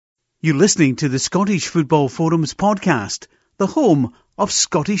You're listening to the Scottish Football Forums podcast, the home of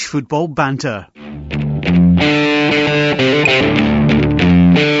Scottish football banter. And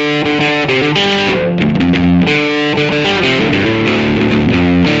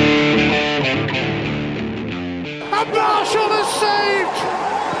Marshall has saved!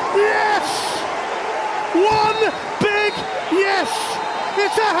 Yes! One big yes!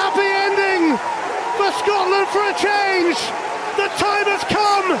 It's a happy ending for Scotland for a change! The time has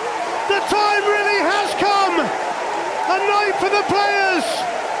come! The time really has come! A night for the players!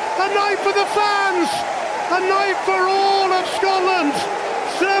 A night for the fans! A night for all of Scotland!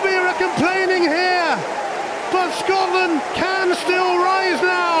 Serbia are complaining here, but Scotland can still rise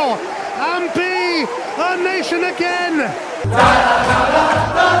now and be a nation again!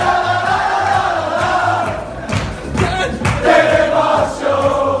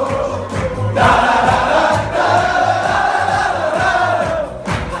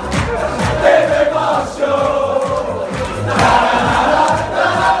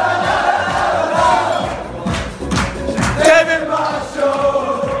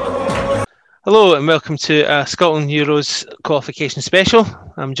 Hello and welcome to Scotland Euros qualification special.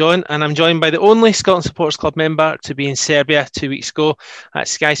 I'm joined by the only Scotland Supporters Club member to be in Serbia 2 weeks ago.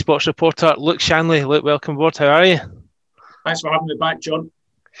 That's Sky Sports reporter Luke Shanley. Luke, welcome aboard. How are you? Thanks for having me back, John.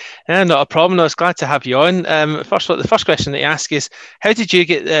 Yeah, not a problem. I was glad to have you on. The first question to ask is, how did you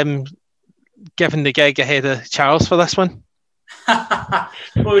get given the gig ahead of Charles for this one?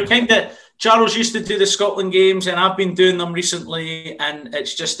 Well, Charles used to do the Scotland games and I've been doing them recently, and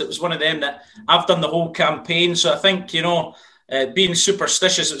it was one of them that I've done the whole campaign. So I think, being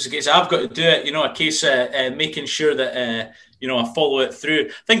superstitious, it was a case I've got to do it, a case of making sure that, I follow it through.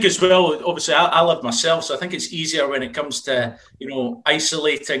 I think as well, obviously I live myself, so I think it's easier when it comes to,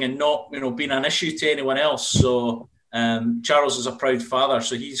 isolating and not, being an issue to anyone else. So Charles is a proud father,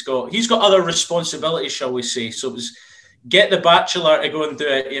 so he's got other responsibilities, shall we say. So it was get the bachelor to go and do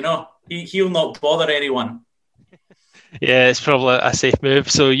it, He'll not bother anyone. Yeah, it's probably a safe move.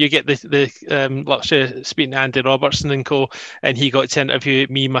 So you get the luxury of speaking to Andy Robertson and co, and he got to interview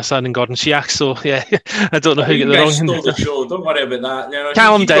me, my son, and Gordon Sheack. So yeah, I don't know who got the wrong. Stole the show. Don't worry about that.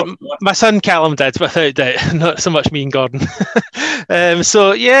 Callum did. My son Callum did, without doubt. Not so much me and Gordon. I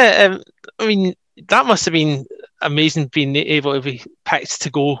mean, that must have been amazing being able to be picked to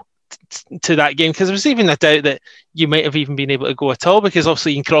go to that game, because there was even a doubt that you might have even been able to go at all, because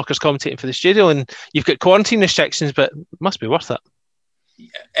obviously Ian Crocker's commentating for the studio and you've got quarantine restrictions, but it must be worth it.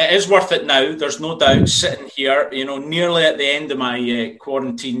 It is worth it now, there's no doubt. Sitting here, nearly at the end of my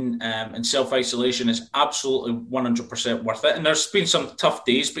quarantine and self-isolation is absolutely 100% worth it. And there's been some tough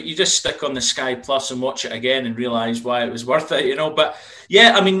days, but you just stick on the Sky Plus and watch it again and realise why it was worth it, But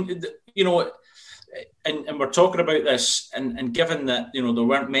yeah, I mean, and we're talking about this, and given that, there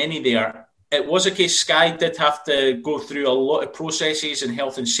weren't many there, it was a case Sky did have to go through a lot of processes in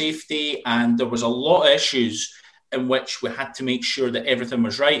health and safety, and there was a lot of issues in which we had to make sure that everything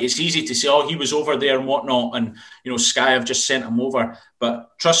was right. It's easy to say, he was over there and whatnot, and, Sky have just sent him over.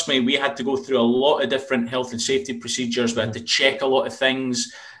 But trust me, we had to go through a lot of different health and safety procedures. We had to check a lot of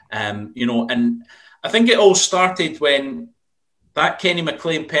things, and I think it all started when that Kenny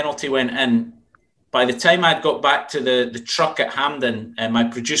McLean penalty went in. By the time I'd got back to the truck at Hampden, my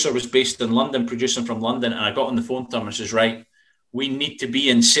producer was based in London, producing from London, and I got on the phone to him and says, right, we need to be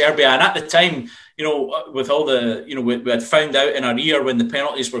in Serbia. And at the time, with all the, we had found out in our ear when the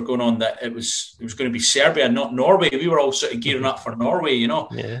penalties were going on that it was going to be Serbia, not Norway. We were all sort of gearing up for Norway,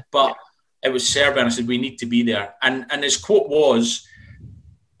 Yeah. But it was Serbia, and I said, we need to be there. And his quote was,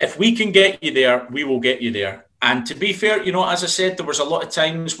 if we can get you there, we will get you there. And to be fair, as I said, there was a lot of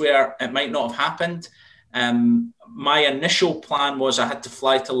times where it might not have happened. My initial plan was I had to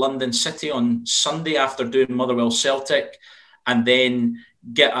fly to London City on Sunday after doing Motherwell Celtic, and then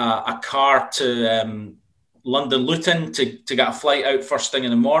get a car to London Luton to get a flight out first thing in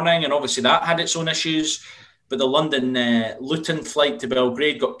the morning. And obviously that had its own issues. But the London Luton flight to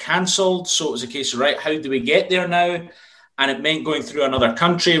Belgrade got cancelled. So it was a case of, right, how do we get there now? And it meant going through another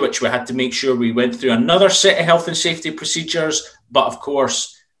country, which we had to make sure we went through another set of health and safety procedures. But of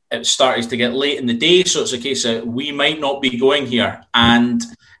course, it started to get late in the day. So it's a case of, we might not be going here. And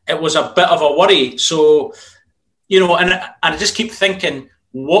it was a bit of a worry. So, and I just keep thinking,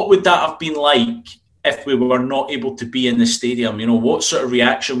 what would that have been like if we were not able to be in the stadium? What sort of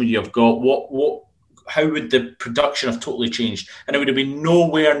reaction would you have got? How would the production have totally changed? And it would have been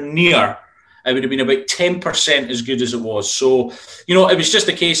nowhere near. It would have been about 10% as good as it was. So, it was just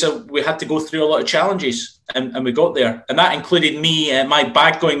a case of we had to go through a lot of challenges. and we got there. And that included me, my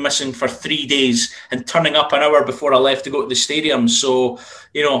bag going missing for 3 days and turning up an hour before I left to go to the stadium. So,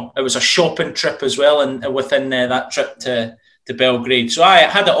 you know, it was a shopping trip as well, and within that trip to Belgrade. So I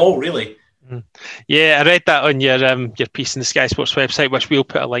had it all, really. Yeah, I read that on your piece in the Sky Sports website, which we'll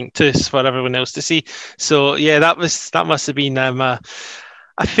put a link to for everyone else to see. So yeah, that must have been a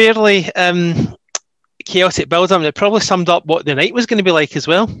fairly chaotic build-up, and it probably summed up what the night was going to be like as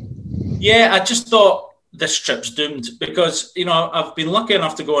well. Yeah, I just thought this trip's doomed because, you know, I've been lucky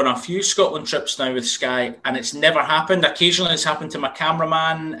enough to go on a few Scotland trips now with Sky, and it's never happened. Occasionally it's happened to my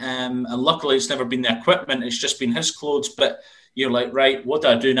cameraman, and luckily it's never been the equipment, it's just been his clothes. But you're like, right, what do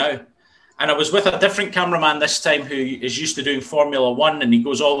I do now? And I was with a different cameraman this time who is used to doing Formula One, and he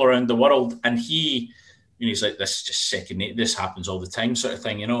goes all around the world, and he's like, this is just second nature, this happens all the time sort of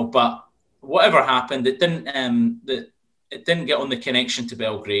thing, you know. But whatever happened, it didn't get on the connection to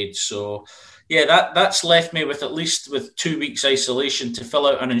Belgrade. So yeah, that's left me with at least 2 weeks isolation to fill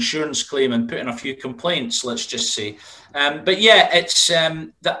out an insurance claim and put in a few complaints, let's just say. But yeah, it's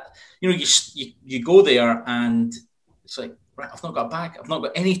that, you know, you go there and it's like, right, I've not got a bag, I've not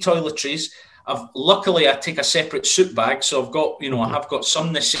got any toiletries. Luckily I take a separate suit bag, so I've got, you know, I have got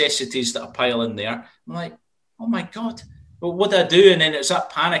some necessities that I pile in there. I'm like, oh my God, well, what do I do? And then it's that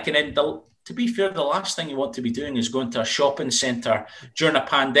panic. And then to be fair, the last thing you want to be doing is going to a shopping centre during a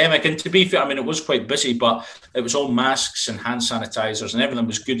pandemic. And to be fair, I mean, it was quite busy, but it was all masks and hand sanitizers and everything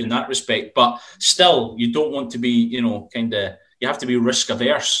was good in that respect. But still, you don't want to be, you know, you have to be risk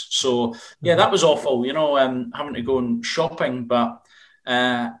averse. So yeah, that was awful, you know, having to go and shopping. But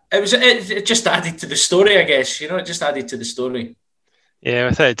it just added to the story, I guess. You know, it just added to the story. Yeah,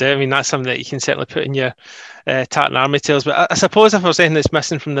 without a doubt. I mean, that's something that you can certainly put in your Tartan Army tales. But I suppose if I was anything that's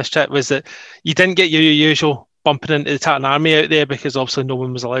missing from this trip was that you didn't get your usual bumping into the Tartan Army out there because obviously no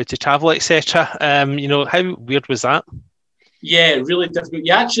one was allowed to travel, etc. You know, how weird was that? Yeah, really difficult.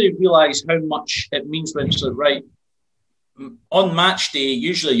 You actually realise how much it means when it's like, right, on match day,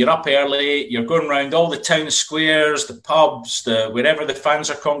 usually you're up early, you're going around all the town squares, the pubs, wherever the fans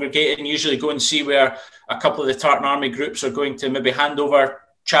are congregating, usually go and see where a couple of the Tartan Army groups are going to maybe hand over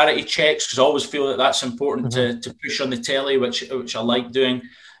charity checks, because I always feel that that's important to push on the telly, which I like doing.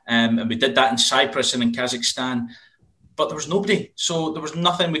 And we did that in Cyprus and in Kazakhstan. But there was nobody. So there was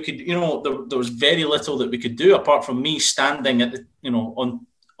nothing we could, you know, there was very little that we could do apart from me standing at the, you know,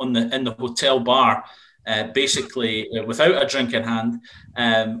 in the hotel bar, basically without a drink in hand,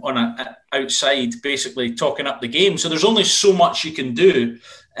 outside, basically talking up the game. So there's only so much you can do.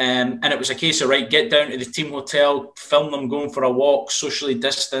 And it was a case of, right, get down to the team hotel, film them going for a walk, socially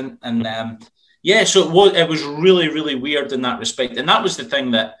distant. And so it was really, really weird in that respect. And that was the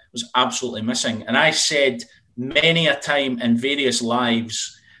thing that was absolutely missing. And I said many a time in various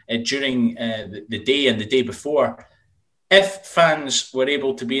lives during the day and the day before, if fans were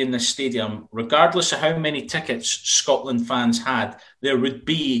able to be in this stadium, regardless of how many tickets Scotland fans had, there would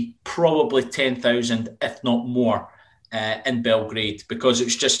be probably 10,000, if not more, in Belgrade, because it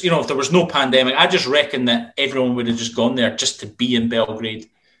was just, you know, if there was no pandemic, I just reckon that everyone would have just gone there just to be in Belgrade.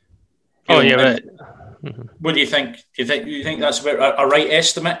 Right. What do you think? Do you think that's about a right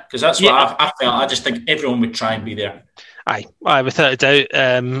estimate? Because that's what I felt. I just think everyone would try and be there. Aye, without a doubt.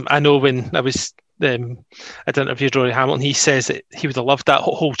 I know when I was I interviewed Rory Hamilton, he says that he would have loved that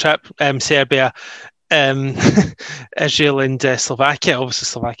whole trip, Serbia, Israel and Slovakia. Obviously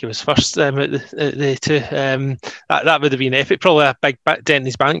Slovakia was first at the two. That would have been epic. Probably a big dent in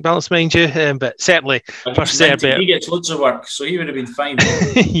his bank balance, mind you, but certainly for Serbia. He gets loads of work, so he would have been fine.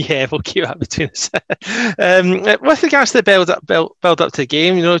 Yeah, we'll keep that between us. With regards to the build up to the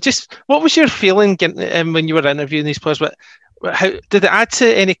game, you know, just what was your feeling when you were interviewing these players? How did it add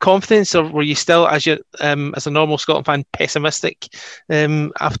to any confidence, or were you still, as a normal Scotland fan, pessimistic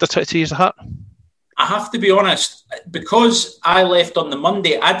after 22 years of Heart? I have to be honest, because I left on the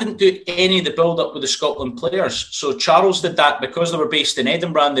Monday, I didn't do any of the build-up with the Scotland players. So Charles did that because they were based in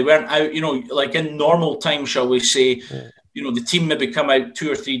Edinburgh and they weren't out, you know, like in normal time, shall we say. You know, the team maybe come out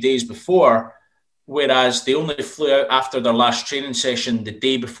 2 or 3 days before, whereas they only flew out after their last training session the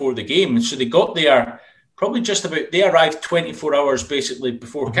day before the game. And so they got there probably they arrived 24 hours basically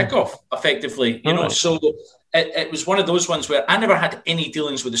before kickoff, effectively, you know. So it was one of those ones where I never had any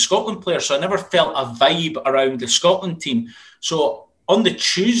dealings with the Scotland players, so I never felt a vibe around the Scotland team. So on the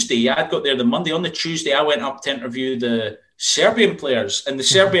Tuesday, I'd got there the Monday. On the Tuesday, I went up to interview the Serbian players, and the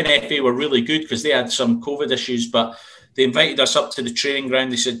Serbian FA were really good because they had some COVID issues, but they invited us up to the training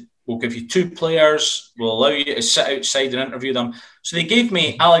ground. They said, we'll give you 2 players, we'll allow you to sit outside and interview them. So they gave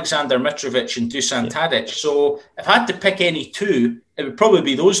me Alexander Mitrovic and Dusan Tadic. So if I had to pick any 2, it would probably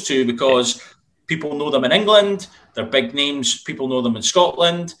be those 2, because people know them in England. They're big names. People know them in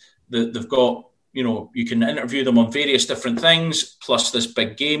Scotland. They've got, you can interview them on various different things, plus this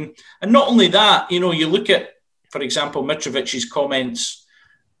big game. And not only that, you look at, for example, Mitrovic's comments,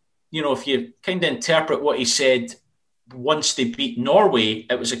 if you kind of interpret what he said, once they beat Norway,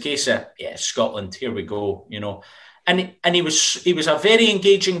 it was a case of, Scotland, here we go, And he was a very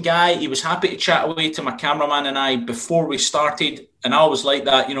engaging guy. He was happy to chat away to my cameraman and I before we started. And I always like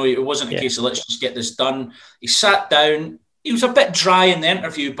that. It wasn't a case of let's just get this done. He sat down. He was a bit dry in the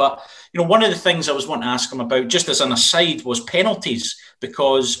interview, but one of the things I was wanting to ask him about, just as an aside, was penalties,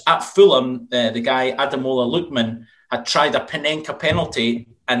 because at Fulham, the guy Ademola Lookman had tried a Panenka penalty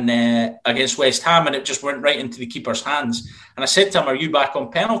against West Ham, and it just went right into the keeper's hands. And I said to him, "Are you back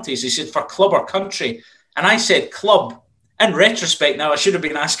on penalties?" He said, "For club or country?" And I said, "Club." In retrospect, now I should have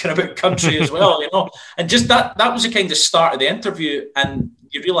been asking about country as well, And just that was the kind of start of the interview, and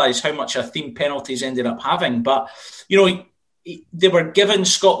you realise how much a theme penalties ended up having. But they were giving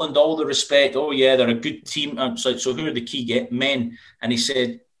Scotland all the respect. Oh yeah, they're a good team. So who are the key men? And he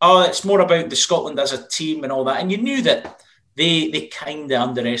said, "Oh, it's more about the Scotland as a team and all that." And you knew that they kind of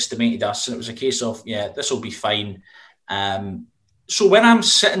underestimated us, and it was a case of, this will be fine. So when I'm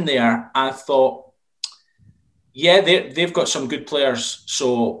sitting there, I thought, they've got some good players.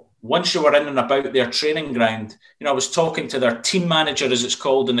 So once you were in and about their training ground, I was talking to their team manager, as it's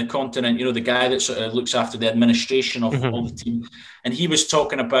called in the continent, the guy that sort of looks after the administration of all the team. And he was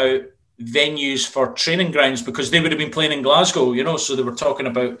talking about venues for training grounds, because they would have been playing in Glasgow, so they were talking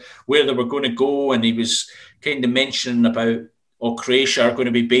about where they were going to go. And he was kind of mentioning about, Croatia are going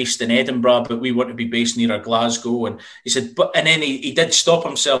to be based in Edinburgh, but we want to be based near Glasgow. And he said, and then he did stop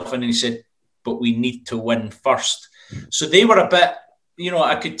himself, and he said, "But we need to win first." So they were a bit,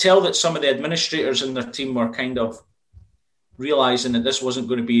 I could tell that some of the administrators in their team were kind of realising that this wasn't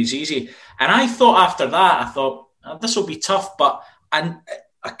going to be as easy. And I thought after that, this will be tough. But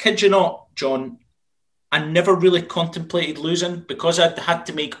I kid you not, John, I never really contemplated losing, because I'd had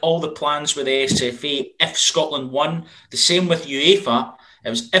to make all the plans with the SFA if Scotland won. The same with UEFA. It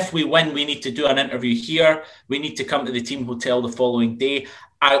was, if we win, we need to do an interview here. We need to come to the team hotel the following day.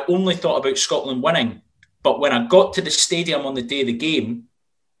 I only thought about Scotland winning. But when I got to the stadium on the day of the game,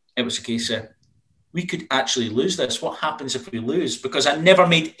 it was a case of, we could actually lose this. What happens if we lose? Because I never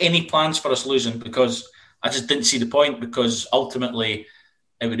made any plans for us losing, because I just didn't see the point, because ultimately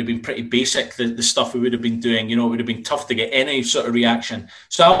it would have been pretty basic, the stuff we would have been doing. It would have been tough to get any sort of reaction.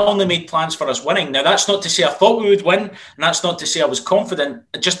 So I only made plans for us winning. Now, that's not to say I thought we would win, and that's not to say I was confident.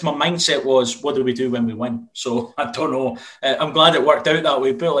 Just my mindset was, what do we do when we win? So I don't know. I'm glad it worked out that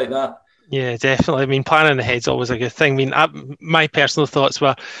way, put it like that. Yeah, definitely. I mean, planning ahead's always a good thing. I mean, my personal thoughts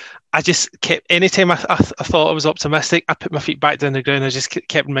were, I just kept, anytime I thought I was optimistic, I put my feet back down the ground. I just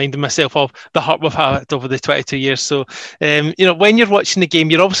kept reminding myself of the hurt we've had over the 22 years. So, when you're watching the game,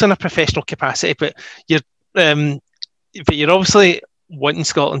 you're obviously in a professional capacity, but you're obviously wanting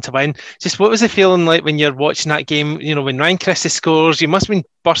Scotland to win. Just what was the feeling like when you're watching that game? When Ryan Christie scores, you must have been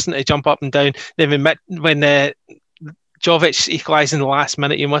bursting to jump up and down. Then when Jovic equalised in the last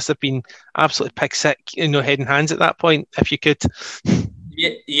minute, you must have been absolutely pig sick, head and hands at that point, if you could.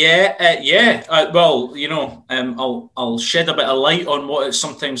 I'll shed a bit of light on what it's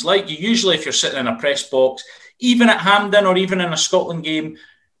sometimes like. Usually, if you're sitting in a press box, even at Hampden or even in a Scotland game,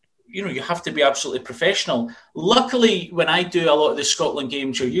 you have to be absolutely professional. Luckily, when I do a lot of the Scotland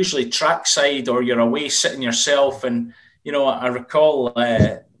games, you're usually trackside or you're away sitting yourself. And, I recall,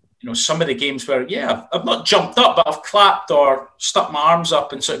 some of the games where, I've not jumped up, but I've clapped or stuck my arms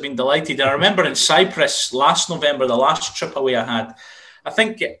up and sort of been delighted. And I remember in Cyprus last November, the last trip away I had, I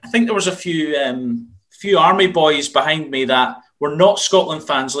think there was a few army boys behind me that were not Scotland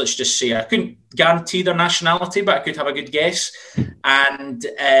fans, let's just say. I couldn't guarantee their nationality, but I could have a good guess. And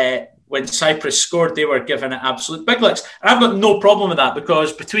when Cyprus scored, they were giving it absolute big licks. And I've got no problem with that,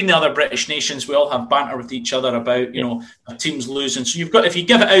 because between the other British nations, we all have banter with each other about, our team's losing. So if you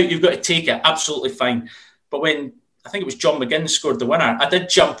give it out, you've got to take it. Absolutely fine. But when I think it was John McGinn scored the winner, I did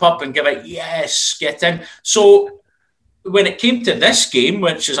jump up and give it, yes, get in. So when it came to this game,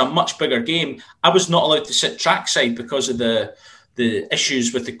 which is a much bigger game, I was not allowed to sit trackside because of the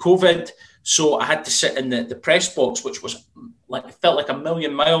issues with the COVID. So I had to sit in the press box, which was it felt like a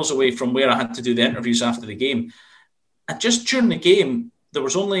million miles away from where I had to do the interviews after the game. And just during the game, there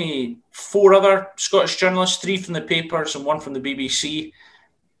was only 4 other Scottish journalists, 3 from the papers and 1 from the BBC.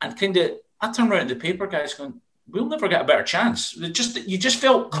 And I turned around to the paper guys going, we'll never get a better chance. You just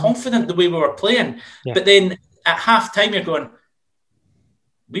felt confident the way we were playing. Yeah. But then at half time, you're going,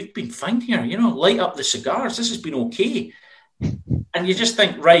 we've been fine here, light up the cigars. This has been okay. And you just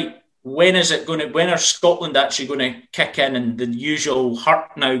think, right, when are Scotland actually going to kick in and the usual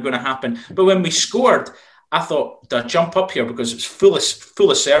hurt now going to happen? But when we scored, I thought, do I jump up here? Because it's full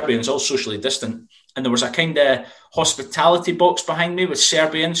of Serbians, all socially distant. And there was a kind of hospitality box behind me with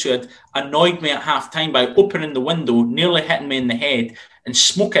Serbians who had annoyed me at half time by opening the window, nearly hitting me in the head and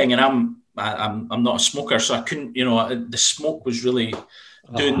smoking. And I'm not a smoker, so I couldn't, the smoke was really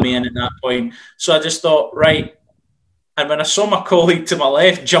doing me in at that point. So I just thought, right. And when I saw my colleague to my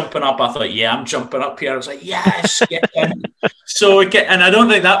left jumping up, I thought, yeah, I'm jumping up here. I was like, yes, get in. And I don't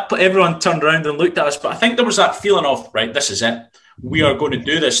think that everyone turned around and looked at us, but I think there was that feeling of, right, this is it. We are going to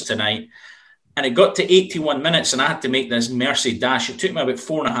do this tonight. And it got to 81 minutes and I had to make this mercy dash. It took me about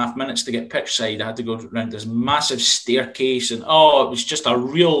 4.5 minutes to get pitch side. I had to go around this massive staircase and, it was just a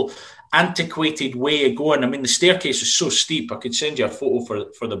real antiquated way of going. I mean, the staircase was so steep. I could send you a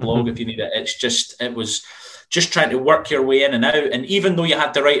photo for the blog if you need it. It was just trying to work your way in and out. And even though you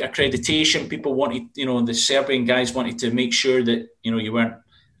had the right accreditation, people wanted, the Serbian guys wanted to make sure that, you weren't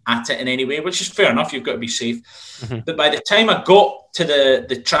at it in any way, which is fair enough. You've got to be safe. Mm-hmm. But by the time I got to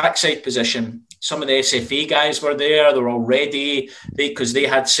the trackside position, some of the SFA guys were there. They were all ready because they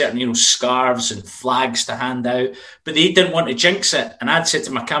had certain, scarves and flags to hand out, but they didn't want to jinx it. And I'd said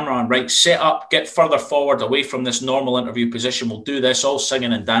to my cameraman, right, set up, get further forward away from this normal interview position. We'll do this, all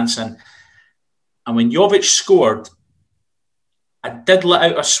singing and dancing. And when Jovic scored, I did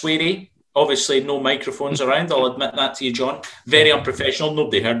let out a swearie. Obviously, no microphones around. I'll admit that to you, John. Very unprofessional.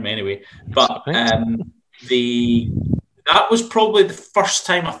 Nobody heard me anyway. But that was probably the first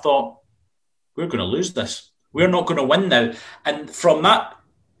time I thought, we're going to lose this. We're not going to win now. And from that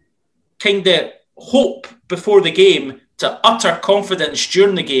kind of hope before the game to utter confidence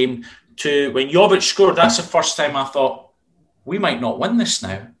during the game to when Jovic scored, that's the first time I thought, we might not win this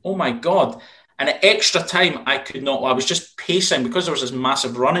now. Oh, my God. And at extra time, I was just pacing because there was this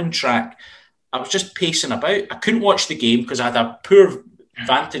massive running track. I was just pacing about. I couldn't watch the game because I had a poor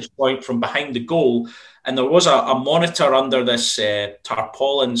vantage point from behind the goal. And there was a monitor under this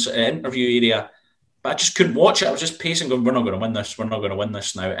tarpaulins interview area. But I just couldn't watch it. I was just pacing going, we're not going to win this. We're not going to win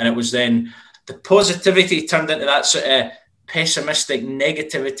this now. And it was then the positivity turned into that sort of pessimistic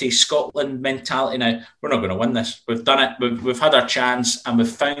negativity Scotland mentality. Now we're not going to win this. We've done it. We've had our chance and we've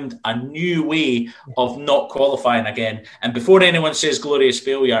found a new way of not qualifying again. And before anyone says glorious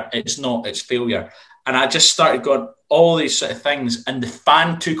failure, it's not, it's failure. And I just started going all these sort of things and the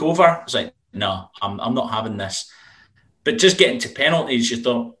fan took over. I was like, no, I'm not having this. But just getting to penalties, you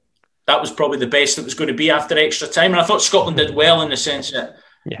thought that was probably the best it was going to be after extra time. And I thought Scotland did well in the sense that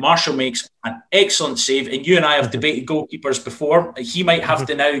Marshall makes an excellent save, and you and I have debated goalkeepers before. He might have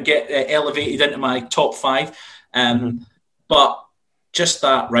to now get elevated into my top 5. But just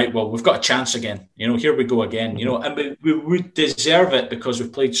that, right, well, we've got a chance again. Here we go again. And we would deserve it because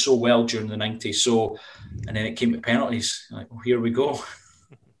we've played so well during the 90s. So, and then it came to penalties. Like, well, here we go.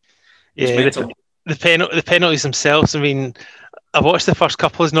 Yeah, the penalties themselves, I mean, I watched the first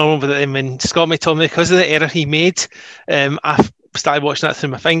couple as normal, but then when Scott McTominay, because of the error he made, I started watching that through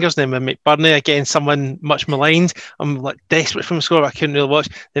my fingers. Then when McBurney, again, someone much maligned, I'm like desperate for him to score, but I couldn't really watch.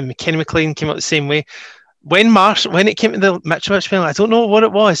 Then McKenna McLean came out the same way. When it came to the Mitrovic penalty, I don't know what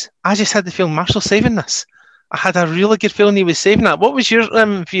it was. I just had the feeling Marshall saving this. I had a really good feeling he was saving that. What was your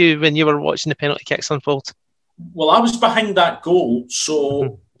view when you were watching the penalty kicks unfold? Well, I was behind that goal,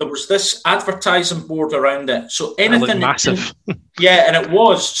 so there was this advertising board around it. So anything massive. And it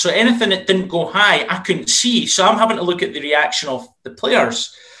was. So anything that didn't go high, I couldn't see. So I'm having to look at the reaction of the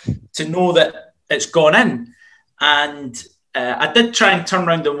players to know that it's gone in. And I did try and turn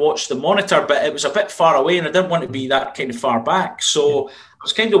around and watch the monitor, but it was a bit far away and I didn't want to be that kind of far back. So I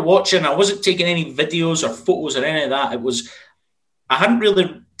was kind of watching. I wasn't taking any videos or photos or any of that. I hadn't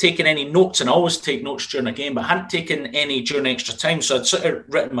really taken any notes, and I always take notes during a game, but I hadn't taken any during extra time. So I'd sort of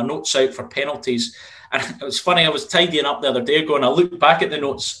written my notes out for penalties. And it was funny, I was tidying up the other day ago and I looked back at the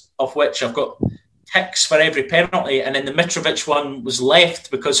notes, of which I've got ticks for every penalty. And then the Mitrovic one was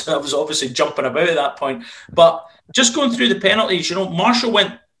left because I was obviously jumping about at that point. But just going through the penalties, Marshall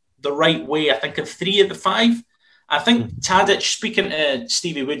went the right way, I think, in 3 of the 5. I think Tadic, speaking to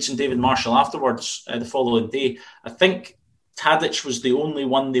Stevie Woods and David Marshall afterwards the following day, I think Tadic was the only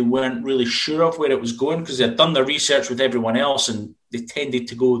one they weren't really sure of where it was going because they had done their research with everyone else and they tended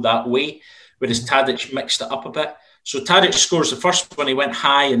to go that way, whereas Tadic mixed it up a bit. So Tadic scores the first one, he went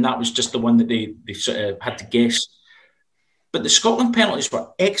high, and that was just the one that they sort of had to guess. But the Scotland penalties were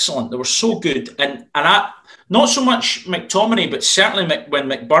excellent. They were so good. And I, not so much McTominay, but certainly when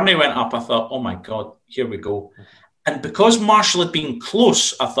McBurney went up, I thought, oh my God, here we go. And because Marshall had been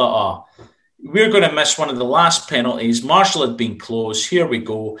close, I thought, we're going to miss one of the last penalties. Marshall had been close. Here we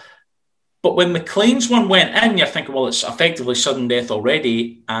go. But when McLean's one went in, you're thinking, well, it's effectively sudden death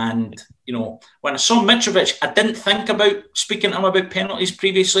already. And, when I saw Mitrovic, I didn't think about speaking to him about penalties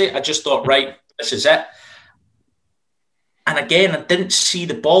previously. I just thought, right, this is it. And again, I didn't see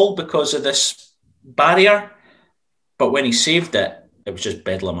the ball because of this barrier. But when he saved it, it was just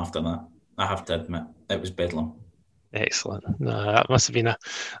bedlam after that. I have to admit, it was bedlam. Excellent. No, that must have been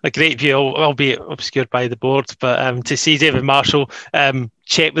a great view, albeit obscured by the board. But to see David Marshall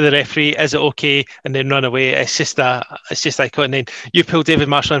check with the referee, is it okay, and then run away? It's just iconic. And then you pull David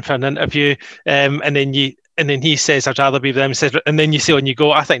Marshall in for an interview, and then he says, "I'd rather be with them." And then you say, "On you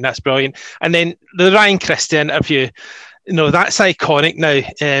go." I think that's brilliant. And then the Ryan Christie interview. That's iconic now.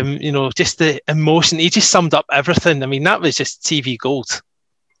 Just the emotion. He just summed up everything. I mean, that was just TV gold.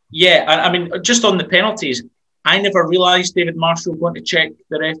 Yeah, I mean, just on the penalties, I never realised David Marshall going to check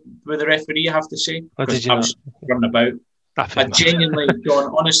with the referee, I have to say. Oh, did you? I was running about. I genuinely,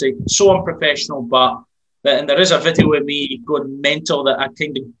 John, honestly, so unprofessional, and there is a video of me going mental that I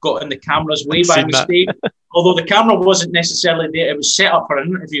kind of got in the camera's way by mistake. Although the camera wasn't necessarily there, it was set up for an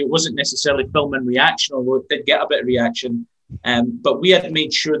interview. It wasn't necessarily filming reaction, although it did get a bit of reaction. But we had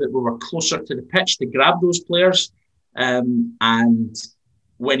made sure that we were closer to the pitch to grab those players. And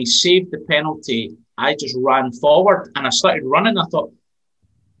when he saved the penalty, I just ran forward and I started running. I thought,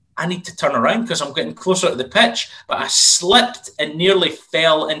 I need to turn around because I'm getting closer to the pitch. But I slipped and nearly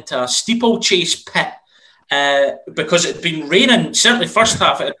fell into a steeplechase pit because it had been raining. Certainly first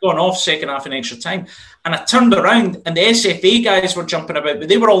half, it had gone off, second half in extra time. And I turned around and the SFA guys were jumping about, but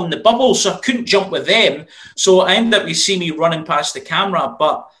they were all in the bubble, so I couldn't jump with them. So I ended up, you see me running past the camera.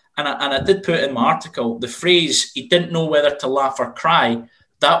 And I did put in my article, the phrase, he didn't know whether to laugh or cry.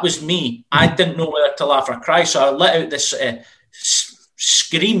 That was me. I didn't know whether to laugh or cry. So I let out this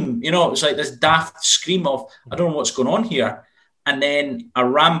scream, it was like this daft scream of, I don't know what's going on here. And then I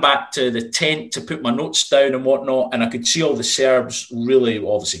ran back to the tent to put my notes down and whatnot. And I could see all the Serbs really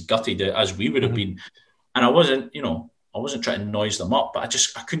obviously gutted, as we would have been. And I wasn't trying to noise them up, but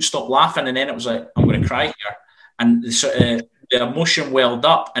I couldn't stop laughing. And then it was like, I'm going to cry here. And the emotion welled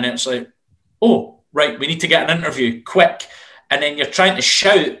up and it's like, oh, right, we need to get an interview quick. And then you're trying to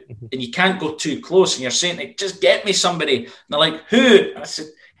shout and you can't go too close. And you're saying, like, just get me somebody. And they're like, who? I said,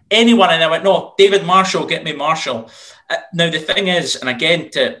 anyone. And I went, no, David Marshall, get me Marshall. Now, the thing is, and again,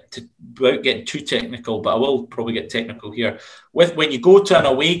 without getting too technical, but I will probably get technical here. When you go to an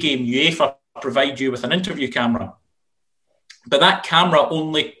away game, UEFA provide you with an interview camera. But that camera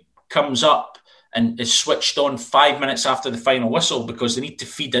only comes up and is switched on 5 minutes after the final whistle because they need to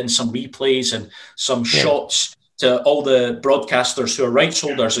feed in some replays and some shots to all the broadcasters who are rights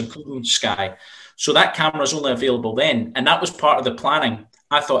holders, including Sky. So that camera is only available then. And that was part of the planning.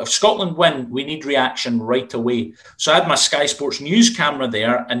 I thought, if Scotland win, we need reaction right away. So I had my Sky Sports News camera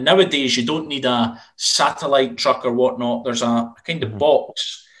there. And nowadays, you don't need a satellite truck or whatnot. There's a kind of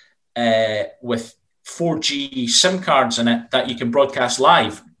box with 4G SIM cards in it that you can broadcast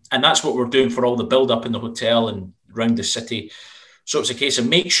live. And that's what we're doing for all the build-up in the hotel and around the city. So it was a case of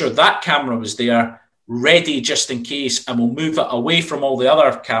make sure that camera was there, ready just in case, and we'll move it away from all the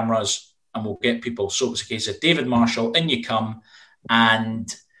other cameras and we'll get people. So it was a case of David Marshall, in you come.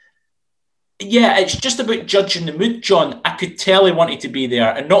 And yeah, it's just about judging the mood, John. I could tell he wanted to be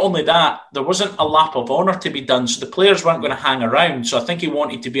there. And not only that, there wasn't a lap of honour to be done. So the players weren't going to hang around. So I think he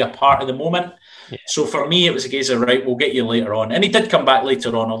wanted to be a part of the moment. Yeah. So for me, it was a case of, right, we'll get you later on. And he did come back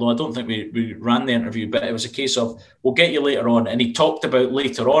later on, although I don't think we ran the interview, but it was a case of, we'll get you later on. And he talked about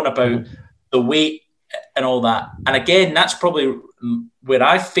later on about the weight and all that. And again, that's probably where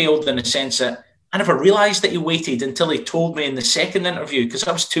I failed in the sense that I never realised that he waited until he told me in the second interview because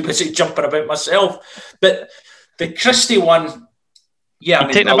I was too busy jumping about myself. But the Christie one, yeah.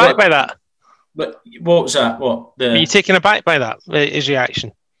 Taken aback by that? But what was that? Were you taken aback by that, his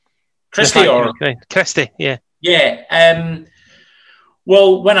reaction? Christie or? Christie, yeah. Yeah.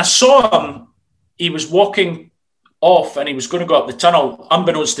 Well, when I saw him, he was walking off and he was going to go up the tunnel.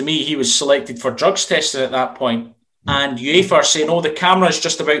 Unbeknownst to me, he was selected for drugs testing at that point. And UEFA are saying, the camera's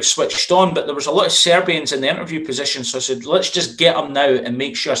just about switched on, but there was a lot of Serbians in the interview position. So I said, let's just get him now and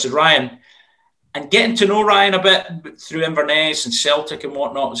make sure. I said, Ryan, and getting to know Ryan a bit through Inverness and Celtic and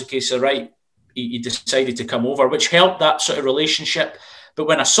whatnot was a case of, right, he decided to come over, which helped that sort of relationship. But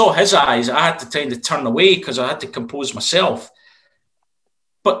when I saw his eyes, I had to kind of turn away because I had to compose myself.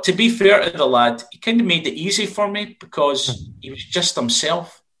 But to be fair to the lad, he kind of made it easy for me because he was just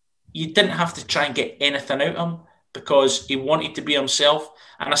himself. You didn't have to try and get anything out of him, because he wanted to be himself.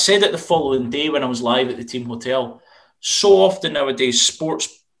 And I said it the following day when I was live at the team hotel. So often nowadays,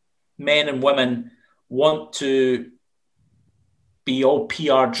 sports men and women want to be all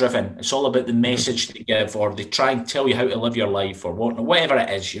PR driven. It's all about the message they give, or they try and tell you how to live your life, or whatever it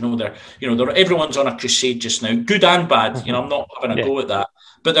is. They're everyone's on a crusade just now, good and bad. I'm not having a go at that,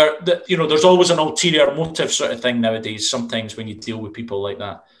 but there's always an ulterior motive sort of thing nowadays. Sometimes when you deal with people like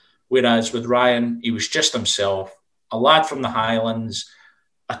that, whereas with Ryan, he was just himself, a lad from the Highlands,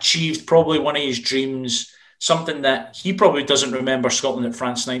 achieved probably one of his dreams, something that he probably doesn't remember Scotland at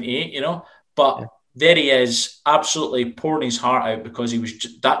France '98, but. Yeah. There he is, absolutely pouring his heart out because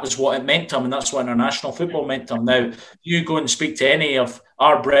that was what it meant to him, and that's what international football meant to him. Now, you go and speak to any of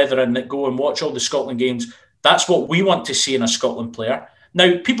our brethren that go and watch all the Scotland games, that's what we want to see in a Scotland player.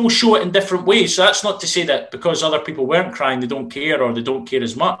 Now, people show it in different ways, so that's not to say that because other people weren't crying, they don't care or they don't care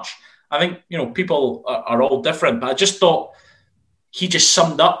as much. I think, people are all different, but I just thought he just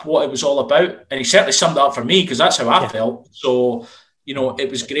summed up what it was all about, and he certainly summed it up for me because that's how I felt. So, it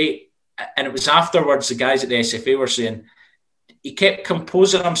was great. And it was afterwards, the guys at the SFA were saying he kept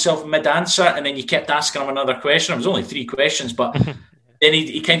composing himself mid-answer, and then you kept asking him another question. It was only 3 questions, but then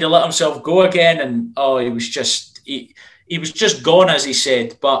he kind of let himself go again, and he was just gone, as he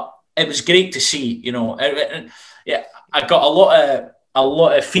said. But it was great to see, I got a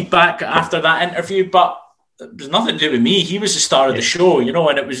lot of feedback after that interview, but it was nothing to do with me. He was the star of the show,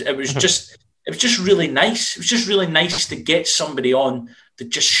 and it was just really nice. It was just really nice to get somebody on that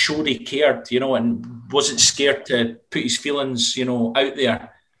just showed he cared, and wasn't scared to put his feelings, out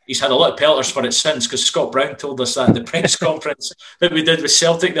there. He's had a lot of pelters for it since, because Scott Brown told us that at the press conference that we did with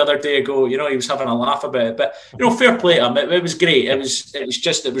Celtic the other day ago. He was having a laugh about it. But, fair play to him. It was great. It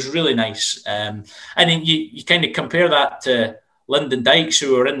was really nice. And then you kind of compare that to Lyndon Dykes,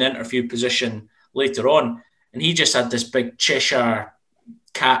 who were in the interview position later on, and he just had this big Cheshire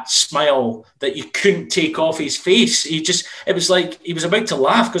cat smile that you couldn't take off his face. It was like he was about to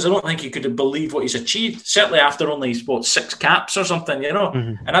laugh because I don't think he could have believed what he's achieved, certainly after only 6 caps or something,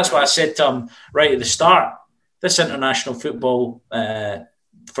 And that's why I said to him right at the start, this international football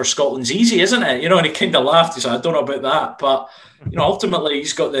for Scotland's easy, isn't it? And he kind of laughed. He said, I don't know about that, but ultimately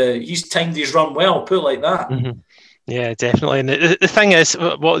he's timed his run well, put it like that. Yeah, definitely. And the thing is,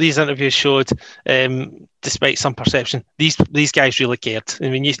 what these interviews showed, despite some perception, these guys really cared. I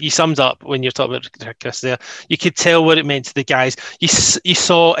mean, you summed up when you're talking about Chris there. You could tell what it meant to the guys. You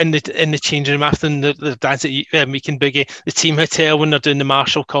saw in the changing room after the dance at Meakin Boogie, the team hotel when they're doing the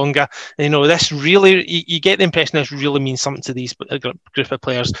Marshall Conga. This really, you get the impression this really means something to these group of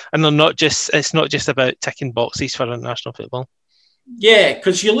players, and it's not just about ticking boxes for international football. Yeah,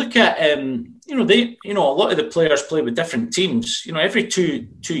 because you look at a lot of the players play with different teams. Every two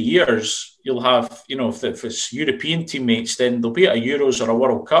years you'll have, if it's European teammates, then they'll be at a Euros or a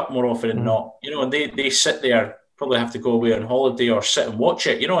World Cup more often than not. And they sit there, probably have to go away on holiday or sit and watch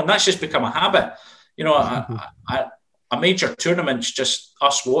it. And that's just become a habit. A major tournament's just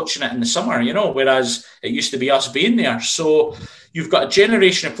us watching it in the summer. Whereas it used to be us being there. So you've got a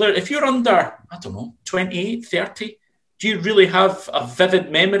generation of players. If you're under, 28, 30. Do you really have a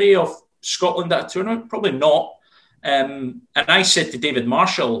vivid memory of Scotland at a tournament? Probably not. And I said to David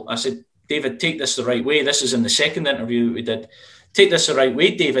Marshall, I said, David, take this the right way. This is in the second interview that we did. Take this the right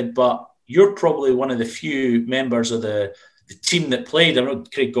way, David, but you're probably one of the few members of the team that played. I know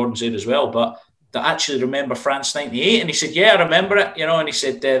Craig Gordon's there as well, but that actually remember France '98. And he said, yeah, I remember it. And he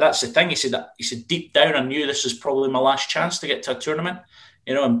said, that's the thing. He said, deep down, I knew this was probably my last chance to get to a tournament.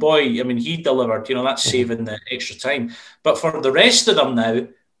 And boy, he delivered, that's saving the extra time. But for the rest of them now,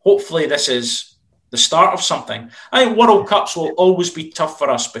 hopefully this is the start of something. I think World Cups will always be tough for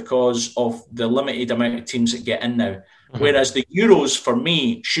us because of the limited amount of teams that get in now. Whereas the Euros, for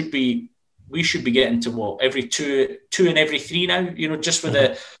me, we should be getting to every two and every 3 now, just with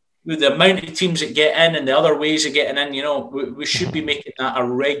the amount of teams that get in and the other ways of getting in, we should be making that a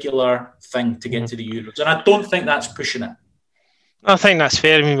regular thing to get to the Euros. And I don't think that's pushing it. I think that's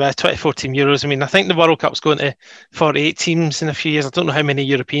fair. With 24 team Euros, I think the World Cup's going to 48 teams in a few years. I don't know how many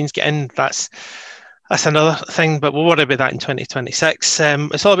Europeans get in. That's another thing, but we'll worry about that in 2026.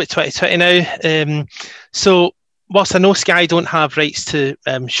 It's all about 2020 now. So whilst I know Sky don't have rights to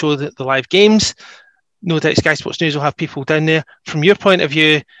show the live games, no doubt Sky Sports News will have people down there. From your point of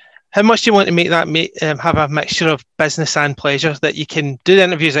view, how much do you want to make that have a mixture of business and pleasure, that you can do the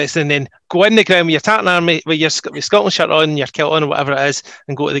interviews and then go in the ground with your Tartan Army, with your Scotland shirt on, your kilt on, or whatever it is,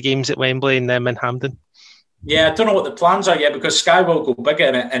 and go to the games at Wembley and in Hampden? Yeah, I don't know what the plans are yet, because Sky will go bigger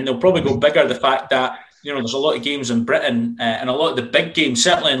in it, and they'll probably go bigger the fact that there's a lot of games in Britain and a lot of the big games.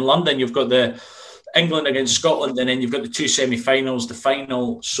 Certainly in London, you've got the England against Scotland, and then you've got the 2 semi-finals, the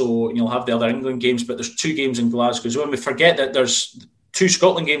final. So you'll have the other England games, but there's 2 games in Glasgow. So when we forget that there's 2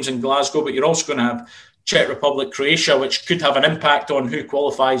 Scotland games in Glasgow, but you're also going to have Czech Republic, Croatia, which could have an impact on who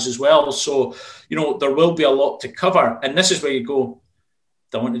qualifies as well. So, there will be a lot to cover. And this is where you go,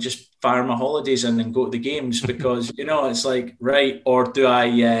 do I want to just fire my holidays in and go to the games? Because, it's like, right, or do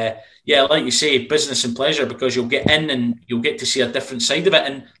I, like you say, business and pleasure, because you'll get in and you'll get to see a different side of it.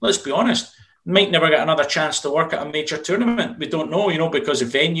 And let's be honest, might never get another chance to work at a major tournament. We don't know, because of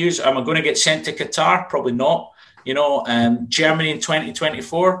venues. Am I going to get sent to Qatar? Probably not. Germany in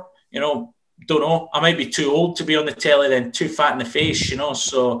 2024, don't know. I might be too old to be on the telly, then too fat in the face,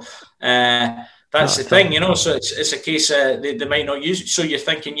 so that's the thing, so it's a case they might not use it. So you're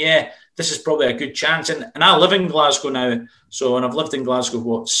thinking, this is probably a good chance. And I live in Glasgow now, and I've lived in Glasgow,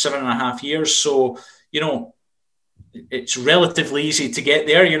 7.5 years. So, it's relatively easy to get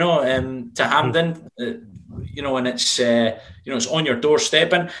there, to Hampden, and it's, it's on your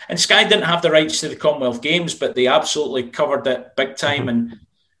doorstep. And Sky didn't have the rights to the Commonwealth Games, but they absolutely covered it big time. And,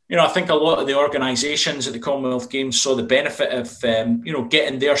 I think a lot of the organisations at the Commonwealth Games saw the benefit of,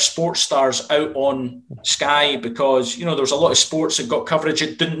 getting their sports stars out on Sky, because, there was a lot of sports that got coverage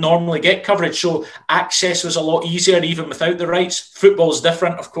that didn't normally get coverage. So access was a lot easier, even without the rights. Football's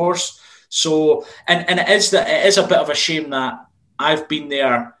different, of course. So, and it is a bit of a shame that I've been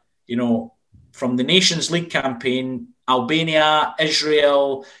there, from the Nations League campaign, Albania,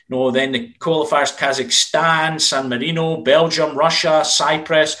 Israel, then the qualifiers, Kazakhstan, San Marino, Belgium, Russia,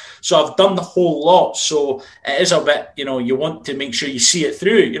 Cyprus. So I've done the whole lot. So it is a bit, you want to make sure you see it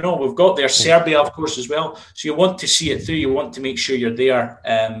through. We've got there Serbia, of course, as well. So you want to see it through. You want to make sure you're there,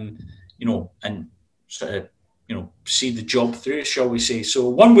 and sort of, see the job through, shall we say. So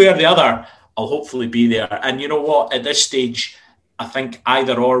one way or the other, I'll hopefully be there. And you know what? At this stage, I think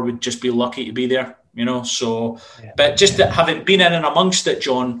either or would just be lucky to be there. But just having been in and amongst it,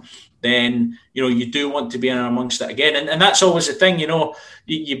 John, then, you do want to be in and amongst it again. And that's always the thing,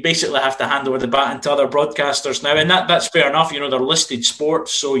 you basically have to hand over the baton to other broadcasters now. And that's fair enough. They're listed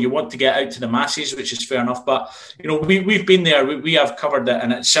sports, so you want to get out to the masses, which is fair enough. But, we've been there, we have covered it.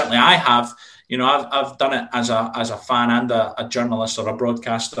 And certainly I have. I've done it as a fan and a journalist or a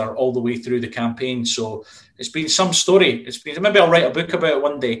broadcaster all the way through the campaign. So it's been some story. Maybe I'll write a book about it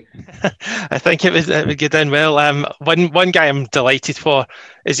one day. I think it would get done well. One guy I'm delighted for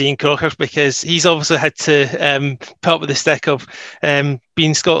is Ian Crocker, because he's obviously had to put up with the stick of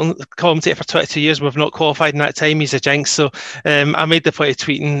being Scotland commentator for 22 years. We've not qualified in that time. He's a jinx. So I made the point of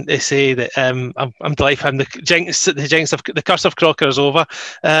tweeting to say that I'm delighted for him. The jinx of the curse of Crocker is over.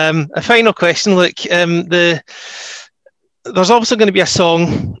 A final question. Look, there's obviously going to be a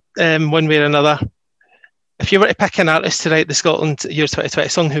song one way or another. If you were to pick an artist to write the Scotland Year 2020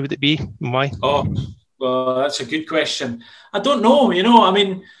 song, who would it be and why? Oh, well, that's a good question. I don't know,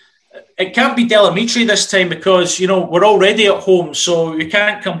 it can't be Delamitri this time, because, we're already at home, so we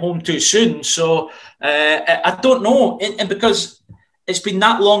can't come home too soon. So I don't know. And because it's been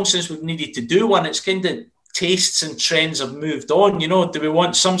that long since we've needed to do one, it's kind of tastes and trends have moved on. Do we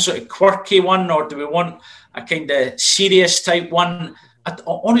want some sort of quirky one, or do we want a kind of serious type one? I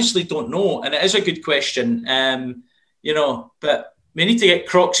honestly don't know, and it is a good question, but we need to get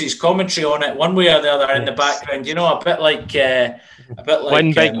Croxy's commentary on it one way or the other in the background, a bit like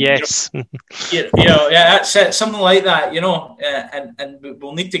one big yes. That's it, something like that, and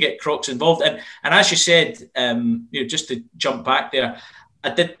we'll need to get Crocs involved. And as you said, just to jump back there,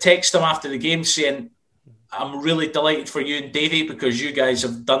 I did text him after the game saying, I'm really delighted for you and Davey, because you guys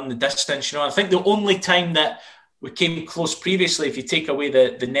have done the distance. I think the only time that we came close previously, if you take away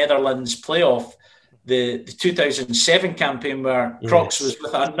the Netherlands playoff, the 2007 campaign where Crocs was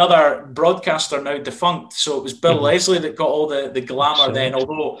with another broadcaster now defunct. So it was Bill Leslie that got all the glamour then,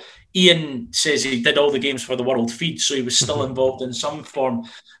 although Ian says he did all the games for the world feed, so he was still involved in some form.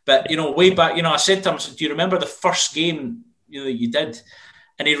 But, way back, I said to him, do you remember the first game that you did?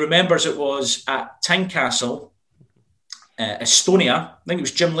 And he remembers it was at Tynecastle, Estonia. I think it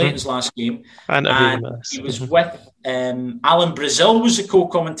was Jim Leighton's last game. And he was with Alan Brazil was the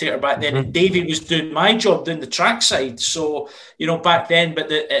co-commentator back then, and Davey was doing my job, doing the track side. So, back then,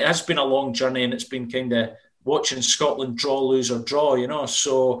 but it has been a long journey, and it's been kind of watching Scotland draw, lose or draw,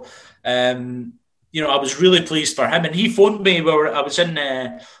 So, I was really pleased for him. And he phoned me where I was in,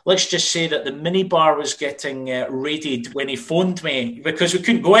 let's just say that the minibar was getting raided when he phoned me, because we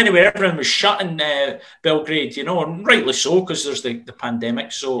couldn't go anywhere. Everyone was shut in Belgrade, and rightly so, because there's the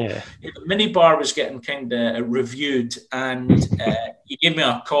pandemic. So the minibar was getting kind of reviewed, and he gave me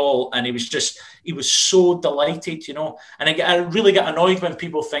a call, and he was so delighted, And I really get annoyed when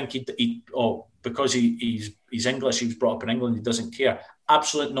people think because he's English, he was brought up in England, he doesn't care.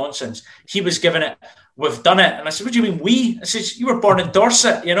 Absolute nonsense. He was giving it we've done it. And I said, what do you mean we? I said, you were born in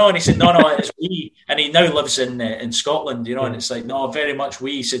Dorset, you know? And he said, no, it's we. And he now lives in Scotland, you know? And it's like, no, very much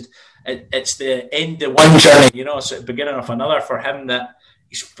we. He said, it's the end of one journey, you know, so the beginning of another for him, that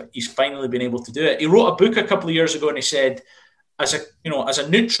he's finally been able to do it. He wrote a book a couple of years ago, and he said, as a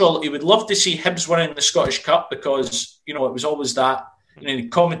neutral, he would love to see Hibs winning the Scottish Cup, because, you know, it was always that, you know, he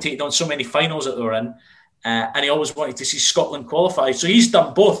commentated on so many finals that they were in. And he always wanted to see Scotland qualify. So he's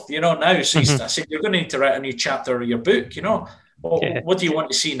done both, you know, now. So I said, you're going to need to write a new chapter of your book, you know. What do you want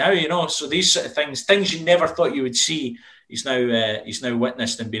to see now, you know? So these sort of things you never thought you would see, he's now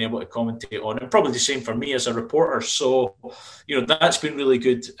witnessed and been able to commentate on. And probably the same for me as a reporter. So, you know, that's been really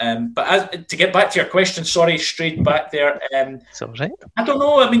good. But to get back to your question, sorry, strayed back there. It's all right. I don't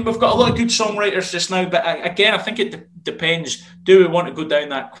know. I mean, we've got a lot of good songwriters just now. But again, I think it depends. Do we want to go down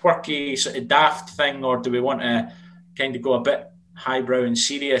that quirky, sort of daft thing, or do we want to kind of go a bit highbrow and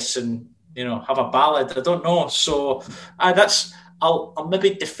serious and, you know, have a ballad? I don't know. So I'll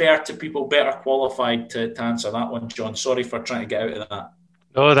maybe defer to people better qualified to answer that one, John. Sorry for trying to get out of that.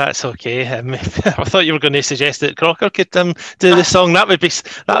 Oh, that's okay. I thought you were going to suggest that Crocker could do the song. That would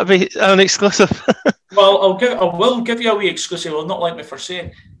be an exclusive. Well, I will give you a wee exclusive. Well, not like me for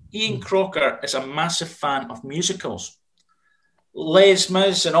saying. Ian Crocker is a massive fan of musicals. Les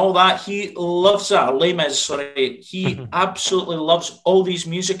Mis and all that. He loves that. Les Mis, sorry. He absolutely loves all these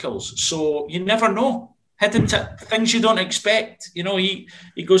musicals. So you never know. Hidden things you don't expect. You know, he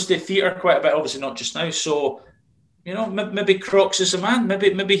goes to theatre quite a bit, obviously not just now. So, you know, maybe Crocs is the man.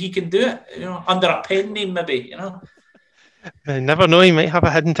 Maybe he can do it, you know, under a pen name, maybe, you know. I never know, he might have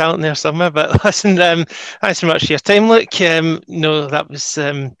a hidden talent there somewhere. But listen, thanks so much for your time, Luke. No, that was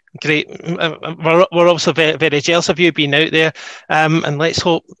great. We're also very, very jealous of you being out there. And let's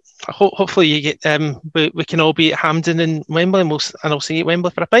hopefully you get we can all be at Hampden and Wembley, and I'll see you at Wembley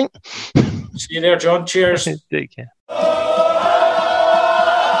for a pint. See you there, John. Cheers. Take care.